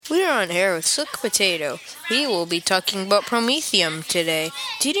We're on air with Silk Potato. We will be talking about promethium today.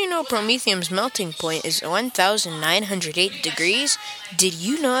 Did you know promethium's melting point is 1,908 degrees? Did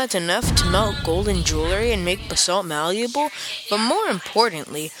you know that's enough to melt golden jewelry and make basalt malleable? But more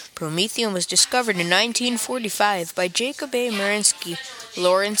importantly, promethium was discovered in 1945 by Jacob A. Marinsky,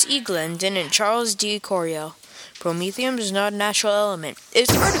 Lawrence E. Glendon, and Charles D. Coriel. Promethium is not a natural element. It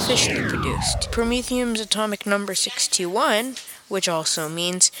is artificially produced. Promethium's atomic number 61, which also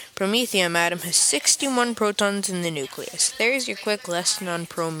means promethium atom has 61 protons in the nucleus. There's your quick lesson on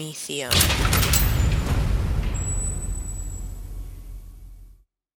promethium.